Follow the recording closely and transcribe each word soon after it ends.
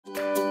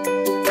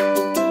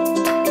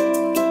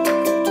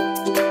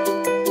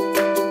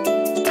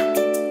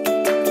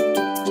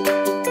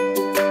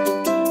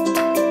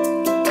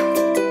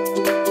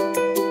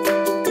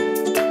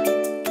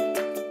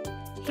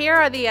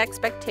the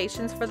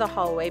expectations for the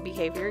hallway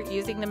behavior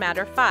using the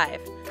Matter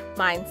 5: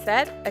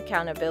 mindset,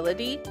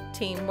 accountability,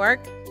 teamwork,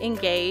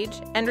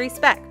 engage, and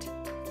respect.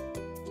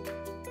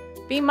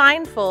 Be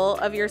mindful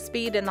of your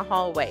speed in the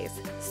hallways.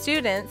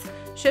 Students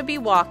should be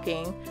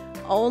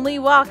only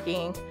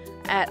walking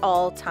at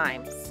all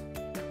times.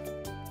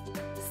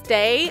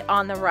 Stay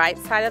on the right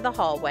side of the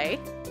hallway.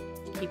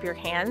 Keep your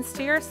hands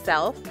to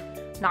yourself,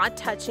 not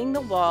touching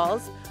the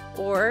walls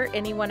or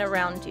anyone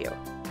around you.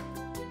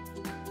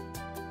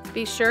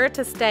 Be sure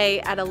to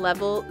stay at a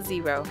level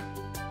 0.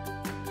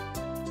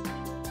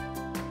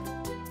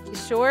 Be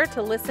sure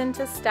to listen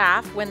to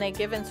staff when they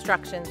give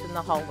instructions in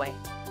the hallway.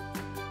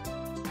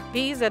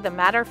 These are the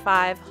Matter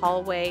 5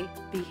 hallway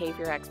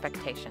behavior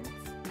expectations.